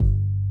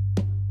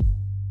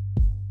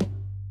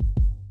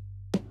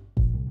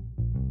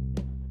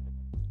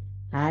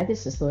Hi,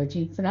 this is Laura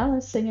Jean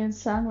Finella, singer and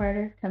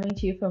songwriter, coming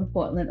to you from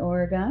Portland,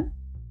 Oregon.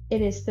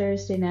 It is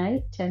Thursday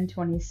night,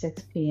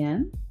 10:26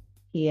 p.m.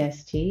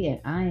 PST,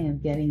 and I am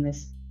getting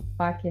this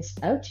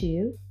podcast out to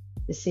you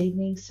this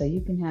evening so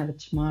you can have it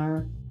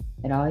tomorrow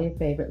at all your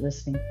favorite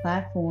listening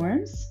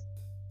platforms.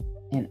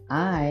 And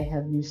I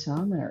have new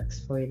song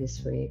lyrics for you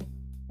this week,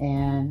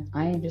 and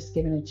I am just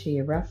giving it to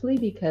you roughly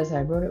because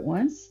I wrote it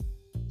once,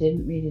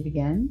 didn't read it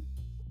again,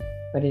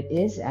 but it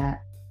is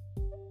at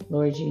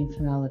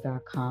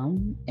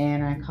laurajeanfinella.com,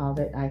 and I called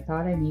it I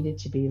Thought I Needed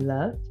to Be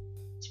Loved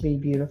to Be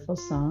Beautiful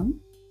song.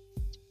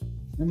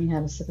 Let me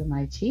have a sip of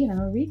my tea and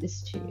I'll read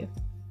this to you.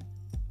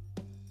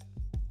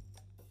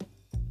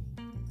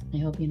 I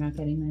hope you're not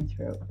getting my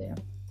throat there.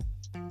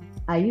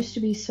 I used to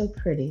be so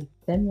pretty,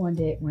 then one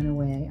day it went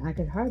away. I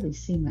could hardly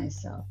see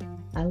myself.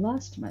 I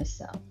lost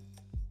myself.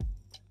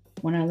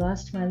 When I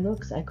lost my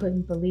looks, I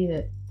couldn't believe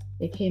it.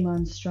 It came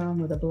on strong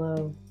with a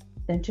blow,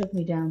 then took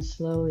me down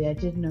slowly. I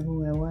didn't know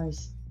who I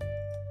was.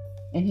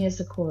 And here's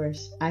the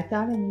chorus. I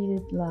thought I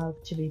needed love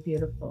to be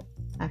beautiful.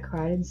 I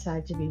cried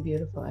inside to be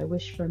beautiful. I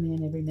wished for a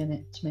man every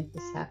minute to make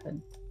this happen.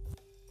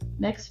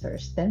 Next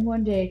verse. Then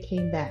one day it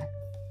came back.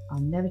 I'll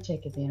never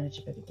take advantage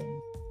of it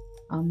again.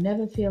 I'll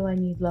never feel I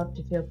need love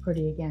to feel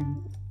pretty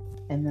again.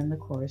 And then the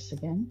chorus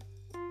again.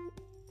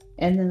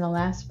 And then the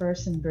last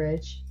verse and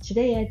bridge.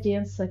 Today I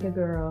dance like a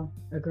girl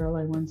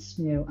I once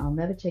knew. I'll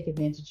never take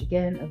advantage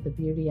again of the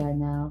beauty I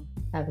now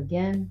have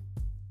again.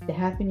 The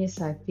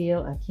happiness I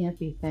feel, I can't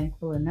be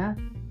thankful enough.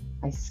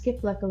 I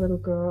skip like a little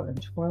girl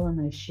and twirl in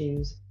my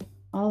shoes.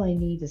 All I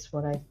need is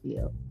what I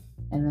feel.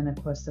 And then, of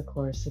course, the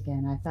chorus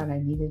again. I thought I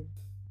needed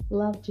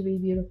love to be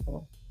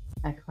beautiful.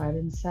 I cried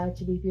inside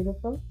to be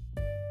beautiful.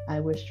 I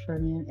wished for a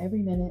man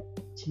every minute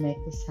to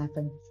make this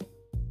happen.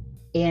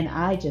 And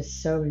I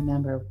just so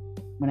remember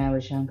when I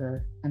was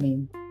younger. I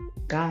mean,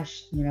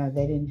 gosh,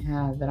 they didn't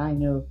have, that I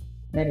knew,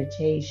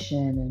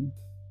 meditation and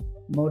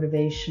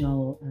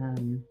motivational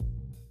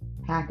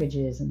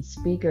packages and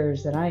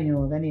speakers that I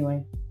knew of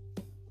anyway.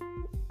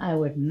 I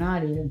would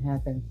not even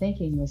have been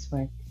thinking this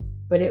way.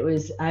 But it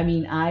was,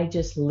 I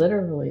just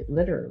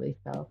literally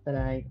felt that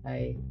I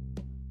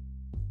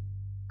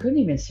couldn't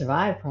even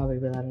survive probably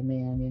without a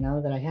man,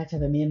 that I had to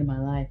have a man in my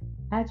life.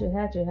 Had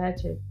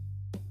to.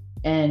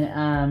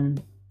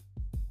 And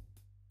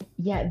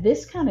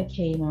this kind of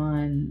came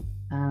on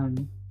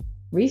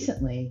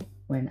recently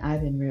when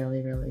I've been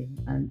really,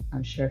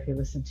 I'm sure if you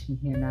listen to me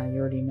here now, you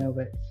already know,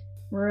 but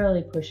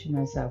really pushing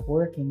myself,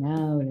 working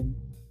out and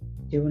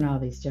doing all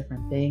these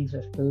different things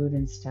with food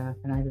and stuff.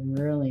 And I've been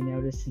really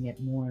noticing it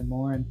more and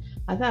more. And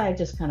I thought I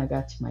just kind of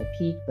got to my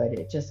peak, but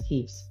it just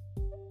keeps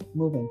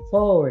moving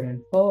forward.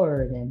 And,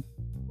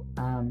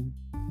 I'm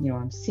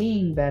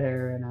seeing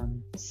better and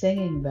I'm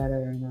singing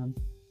better and I'm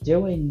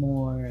doing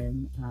more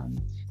and,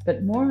 but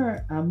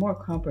I'm more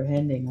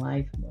comprehending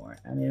life more.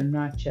 I'm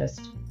not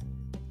just,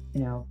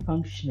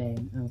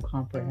 functioning, I'm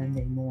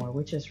comprehending more,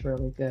 which is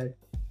really good.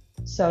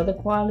 So the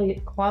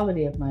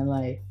quality of my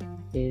life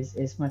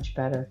is much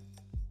better.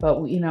 But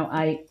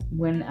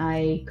when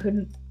I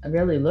couldn't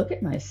really look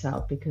at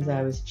myself because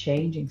I was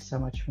changing so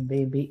much from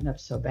being beaten up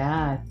so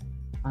bad.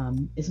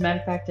 As a matter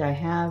of fact, I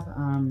have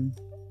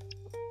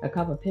a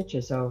couple of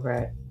pictures over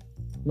at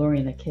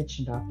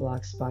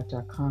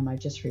laurieinthekitchen.blogspot.com. I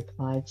just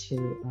replied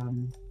to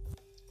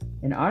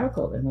an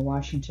article in the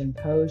Washington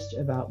Post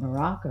about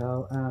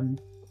Morocco.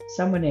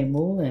 Someone named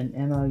Moulin,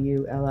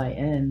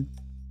 Moulin,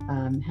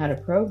 had a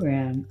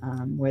program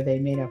where they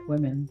made up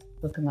women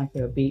looking like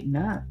they were beaten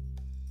up,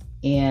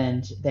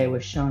 and they were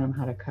showing them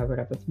how to cover it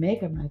up with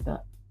makeup. And I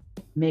thought,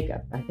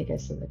 I think I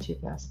said that too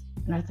fast.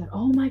 And I thought,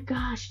 oh my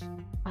gosh,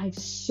 I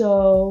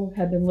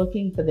have been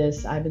looking for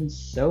this. I've been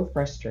so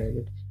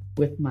frustrated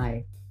with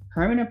my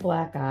permanent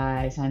black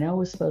eyes. I know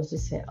we're supposed to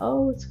say,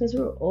 oh, it's because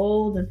we're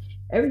old, and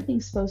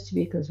everything's supposed to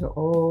be because we're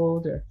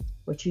old, or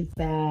we're too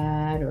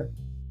fat, or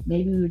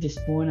maybe we were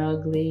just born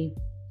ugly.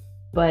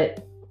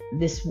 But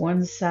this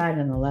one side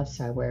on the left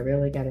side where I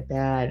really got it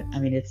bad,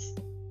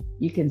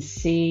 you can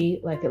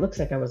see, like, it looks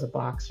like I was a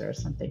boxer or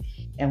something.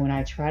 And when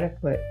I try to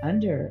put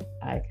under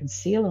eye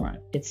concealer on,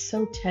 it's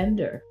so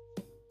tender,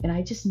 and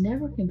I just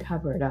never can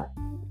cover it up.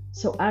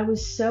 So I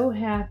was so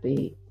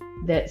happy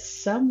that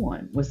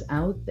someone was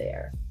out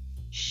there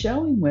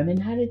showing women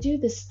how to do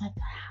this. Like,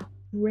 how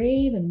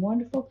brave and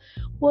wonderful.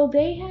 Well,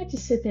 they had to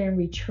sit there and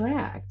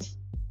retract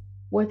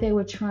what they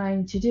were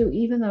trying to do,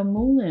 even though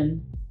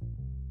Moulin,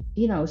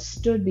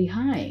 stood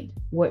behind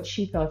what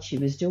she felt she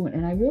was doing.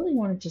 And I really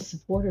wanted to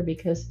support her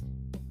because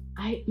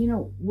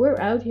we're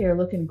out here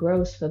looking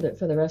gross for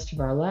the rest of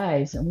our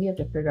lives, and we have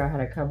to figure out how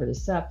to cover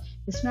this up.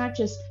 It's not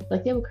just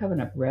like they were covering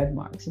up red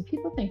marks, and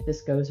people think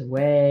this goes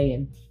away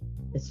and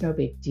it's no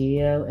big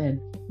deal. And,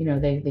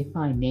 they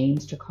find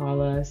names to call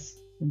us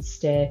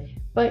instead.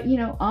 But,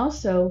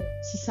 also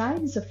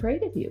society's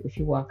afraid of you if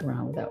you walk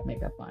around without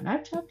makeup on.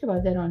 I've talked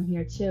about that on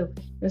here too.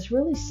 It was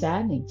really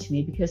saddening to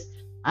me because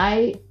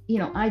I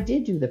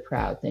did do the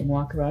proud thing,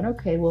 walk around,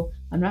 okay, well,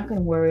 I'm not going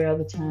to worry all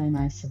the time.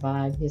 I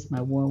survived. Here's my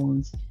war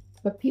wounds.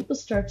 But people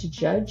start to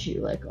judge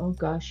you like, oh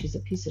gosh, she's a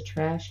piece of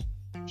trash.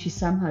 she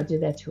somehow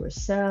did that to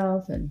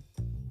herself. And,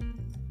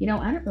 I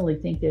don't really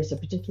think there's a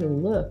particular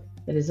look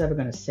that is ever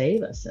going to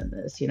save us in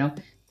this.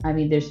 I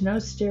mean, there's no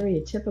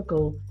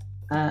stereotypical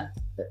uh,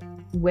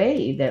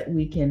 way that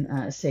we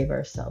can save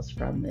ourselves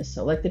from this.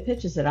 So, like the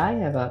pictures that I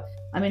have up,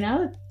 I mean,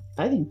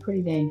 I think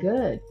pretty dang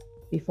good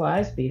before I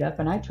was beat up,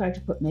 and I tried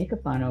to put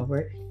makeup on over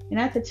it. And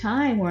at the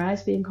time where I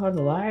was being called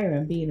a liar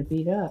and being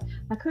beat up,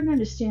 I couldn't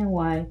understand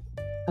why.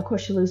 Of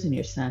course, you're losing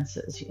your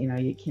senses.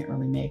 You can't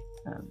really make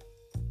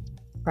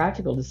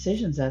practical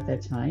decisions at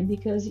that time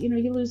because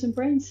you're losing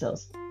brain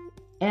cells.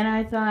 And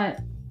I thought,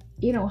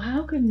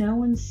 how could no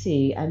one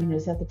see? I mean, it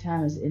was at the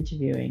time I was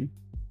interviewing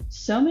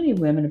so many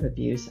women of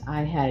abuse.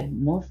 I had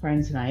more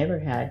friends than I ever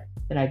had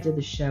that I did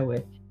the show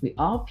with. We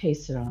all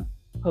posted on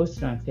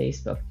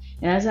Facebook.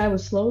 And as I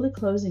was slowly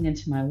closing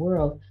into my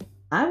world,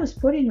 I was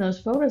putting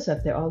those photos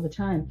up there all the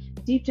time,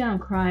 deep down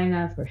crying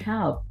out for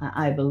help.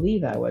 I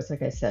believe I was,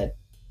 like I said,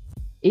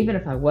 even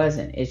if I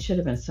wasn't, it should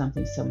have been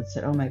something someone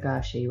said, oh my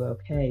gosh, are you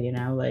okay?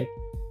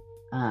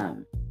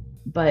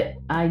 But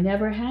I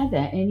never had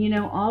that. And,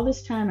 all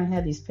this time I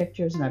had these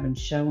pictures and I've been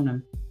showing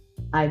them.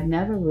 I've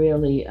never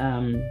really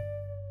felt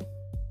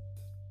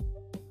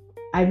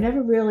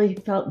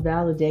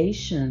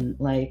validation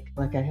like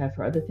I have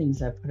for other things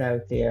I put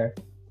out there.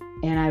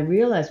 And I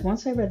realized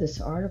once I read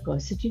this article, I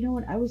said, you know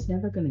what? I was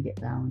never going to get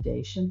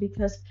validation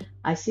because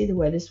I see the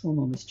way this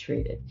woman was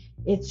treated.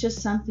 It's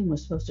just something we're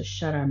supposed to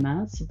shut our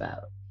mouths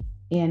about.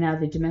 And now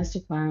the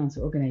domestic violence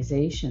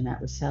organization that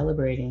was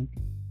celebrating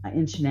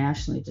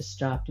internationally to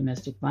stop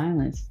domestic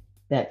violence,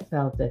 that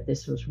felt that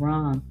this was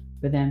wrong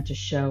for them to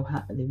show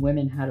the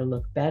women how to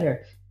look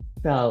better,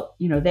 felt,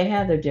 they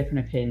have their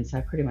different opinions.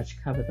 I pretty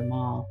much covered them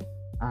all.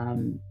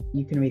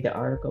 You can read the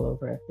article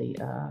over at the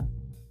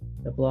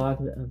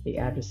blog of the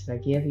address that I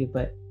gave you,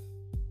 but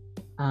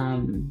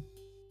now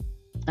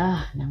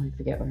I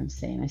forget what I'm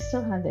saying. I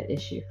still have that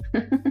issue.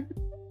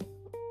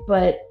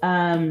 But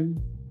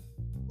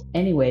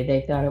anyway,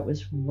 they thought it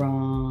was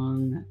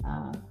wrong.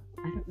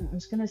 I don't know. I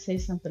was going to say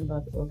something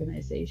about the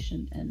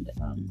organization, and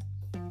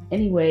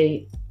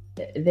anyway,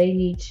 they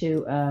need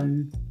to.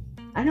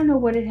 I don't know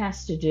what it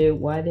has to do,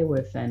 why they were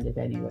offended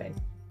anyway,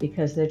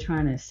 because they're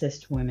trying to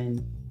assist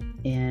women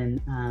in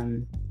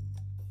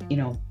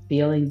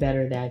feeling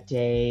better that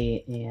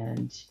day,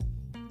 and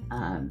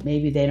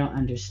maybe they don't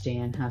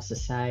understand how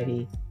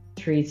society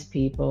treats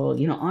people.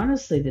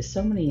 Honestly, there's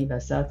so many of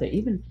us out there,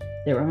 even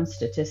their own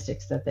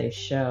statistics that they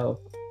show.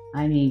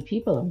 I mean,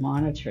 people are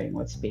monitoring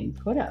what's being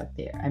put out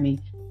there. I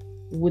mean,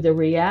 with the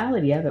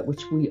reality of it,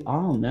 which we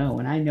all know,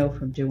 and I know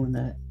from doing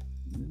the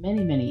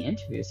many, many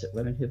interviews with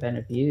women who've been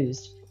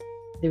abused,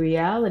 the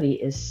reality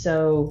is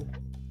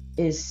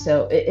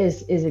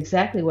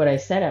exactly what I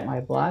said at my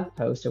blog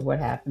post of what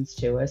happens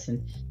to us.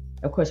 And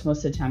of course,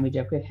 most of the time we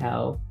don't get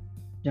help,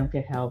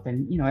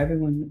 and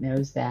everyone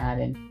knows that.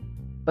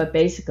 But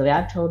basically,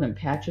 I've told them,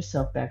 pat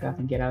yourself back up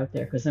and get out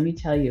there, because let me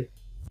tell you,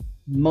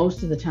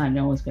 most of the time,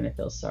 no one's going to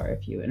feel sorry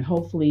for you. And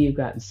hopefully you've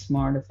gotten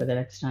smarter for the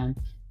next time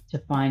to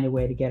find a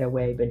way to get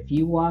away. But if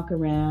you walk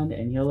around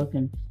and you're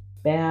looking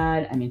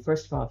bad, I mean,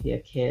 first of all, if you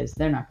have kids,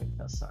 they're not going to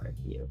feel sorry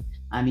for you.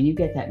 I mean, you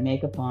get that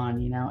makeup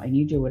on, and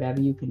you do whatever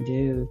you can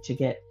do to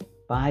get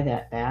by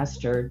that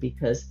bastard,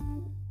 because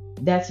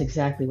that's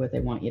exactly what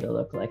they want you to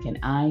look like. And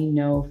I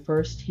know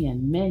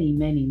firsthand, many,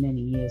 many,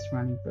 many years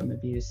running from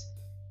abuse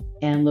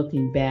and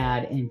looking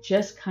bad, and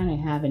just kind of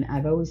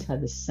I've always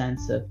had this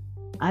sense of,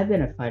 I've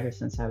been a fighter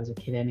since I was a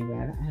kid anyway.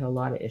 I had a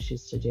lot of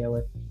issues to deal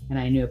with, and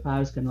I knew if I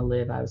was going to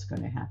live, I was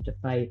going to have to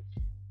fight.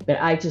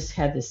 But I just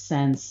had this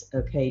sense,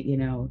 okay,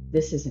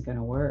 this isn't going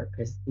to work,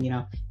 because,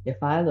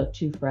 if I look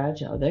too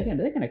fragile, they're going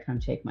to come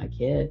take my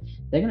kid.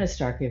 They're going to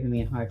start giving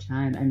me a hard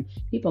time. And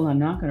people are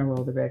not going to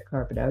roll the red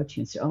carpet out to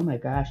you and say, oh my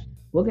gosh,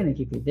 we're going to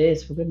give you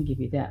this, we're going to give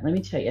you that. Let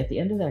me tell you, at the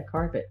end of that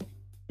carpet,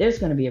 there's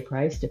going to be a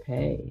price to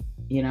pay,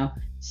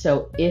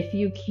 So if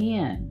you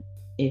can,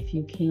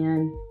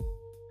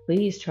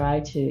 please try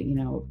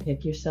to,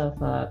 pick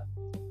yourself up,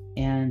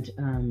 and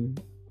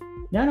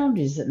not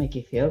only does it make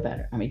you feel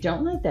better. I mean,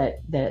 don't let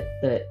that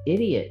the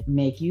idiot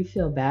make you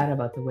feel bad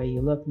about the way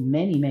you look.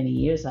 Many, many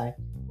years,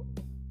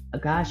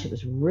 it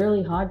was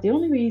really hard. The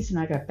only reason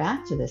I got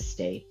back to this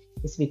state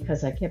is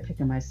because I kept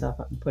picking myself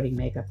up and putting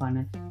makeup on,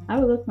 and I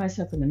would look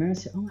myself in the mirror and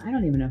say, oh, I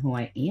don't even know who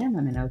I am.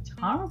 I mean, it's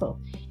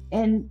horrible.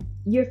 And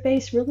your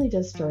face really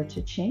does start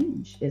to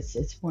change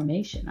its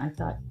formation. I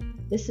thought,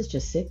 this is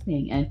just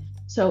sickening. And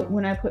so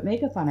when I put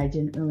makeup on, I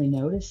didn't really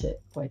notice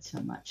it quite so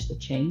much, the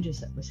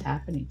changes that was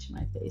happening to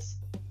my face.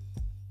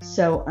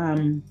 So,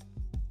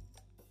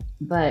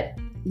 but,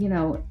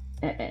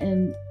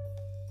 and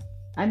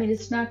I mean,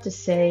 it's not to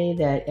say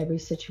that every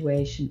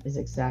situation is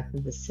exactly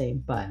the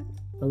same, but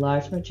the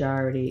large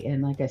majority,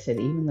 and like I said,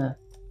 even the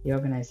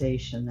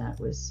organization that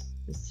was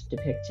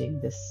depicting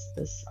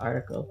this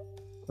article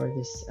or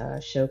this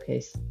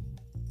showcase,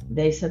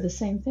 they said the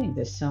same thing.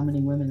 There's so many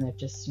women that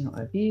just,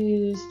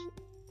 abused.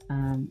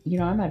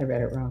 I might have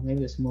read it wrong. Maybe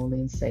it was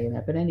Moline saying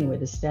that. But anyway,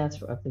 the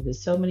stats were up there.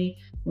 There's so many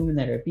women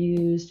that are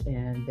abused,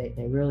 and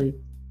they really,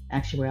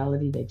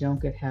 actuality, they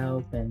don't get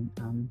help. And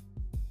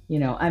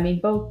I mean,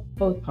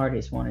 both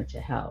parties wanted to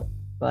help,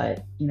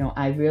 but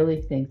I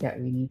really think that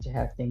we need to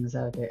have things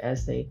out there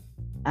as they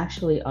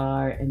actually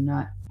are, and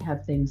not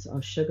have things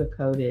all sugar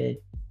coated.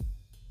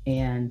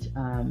 And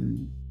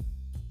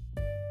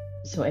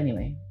so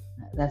anyway,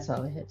 that's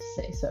all I had to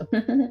say. So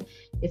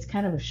it's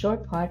kind of a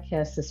short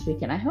podcast this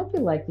week, and I hope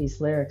you like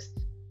these lyrics.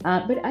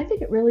 But I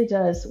think it really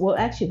does. Well,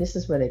 actually, this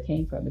is where they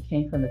came from. It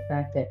came from the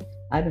fact that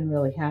I've been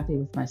really happy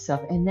with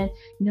myself. And then,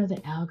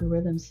 the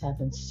algorithms have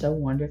been so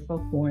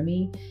wonderful for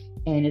me.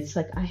 And it's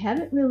like I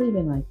haven't really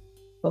been like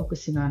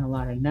focusing on a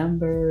lot of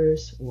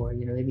numbers, or,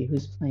 maybe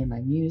who's playing my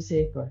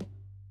music, or,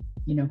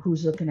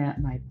 who's looking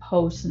at my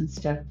posts and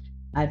stuff.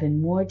 I've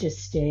been more just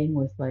staying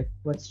with like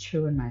what's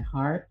true in my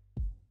heart.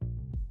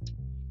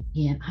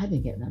 And I've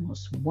been getting the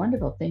most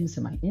wonderful things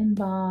in my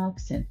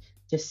inbox, and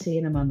just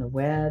seeing them on the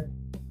web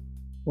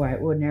where I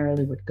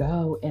ordinarily would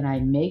go, and I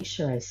make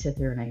sure I sit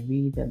there and I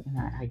read them, and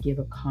I give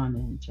a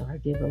comment, or I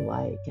give a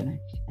like,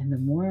 and the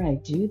more I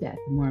do that,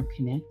 the more I'm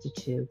connected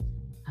to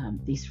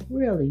these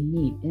really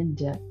neat,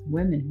 in-depth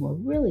women who are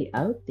really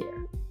out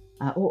there,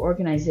 or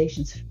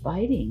organizations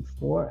fighting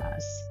for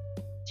us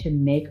to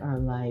make our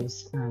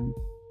lives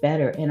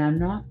better. And I'm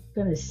not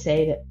going to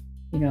say that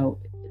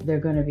they're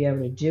going to be able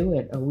to do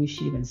it, or we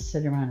should even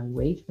sit around and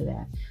wait for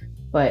that.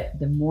 But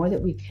the more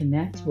that we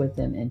connect with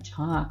them and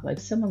talk, like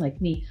someone like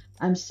me,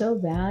 I'm so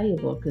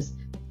valuable because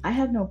I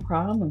have no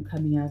problem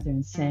coming out there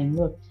and saying,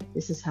 look,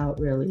 this is how it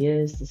really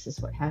is. This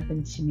is what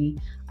happened to me.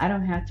 I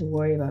don't have to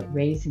worry about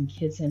raising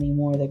kids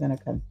anymore. They're going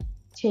to come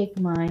take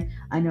mine.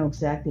 I know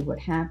exactly what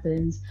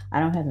happens. I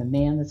don't have a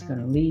man that's going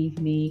to leave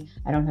me.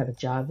 I don't have a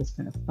job that's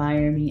going to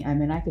fire me. I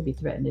mean, I could be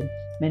threatened in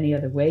many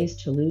other ways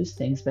to lose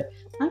things, but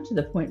I'm to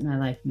the point in my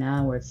life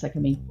now where it's like,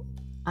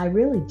 I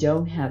really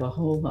don't have a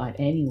whole lot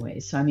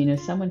anyway. So, if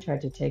someone tried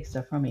to take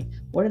stuff from me,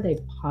 what are they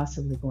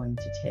possibly going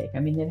to take?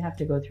 They'd have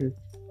to go through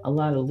a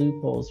lot of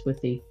loopholes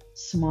with the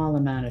small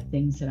amount of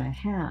things that I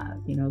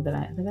have,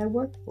 that I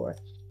worked for.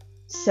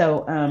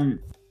 So,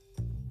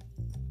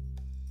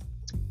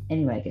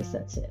 anyway, I guess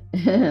that's it.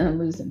 I'm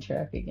losing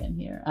track again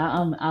here.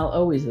 I'll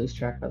always lose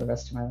track for the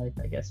rest of my life,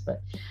 I guess.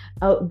 But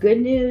good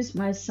news,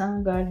 my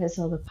song, God Has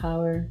All the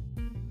Power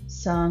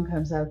song,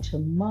 comes out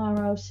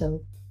tomorrow.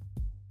 So,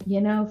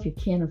 if you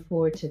can't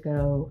afford to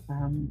go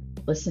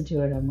listen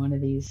to it on one of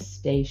these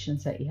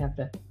stations that you have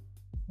to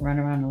run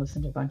around and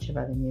listen to a bunch of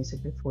other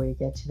music before you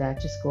get to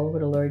that, just go over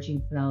to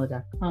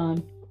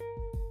laurajeanfinella.com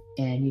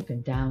and you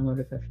can download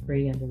it for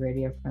free under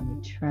Radio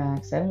Friendly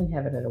Tracks. I only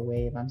have it at a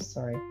wave. I'm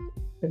sorry,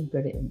 couldn't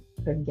get it in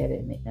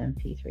the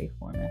MP3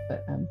 format,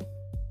 but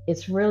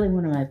it's really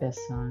one of my best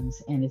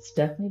songs, and it's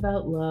definitely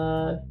about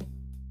love,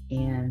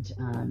 and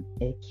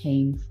it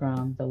came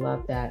from the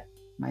love that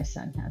my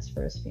son has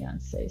for his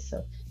fiance.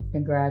 So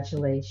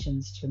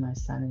congratulations to my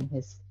son and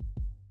his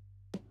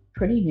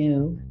pretty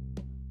new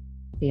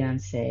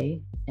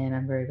fiance, and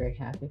I'm very, very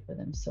happy for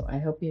them. So I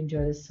hope you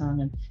enjoy this song,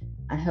 and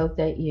I hope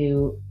that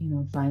you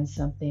find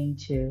something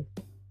to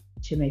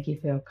make you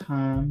feel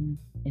calm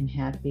and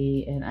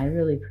happy, and I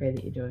really pray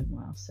that you're doing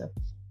well. So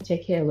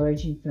take care. Laura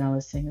Jean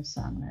Finella,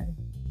 singer-songwriter.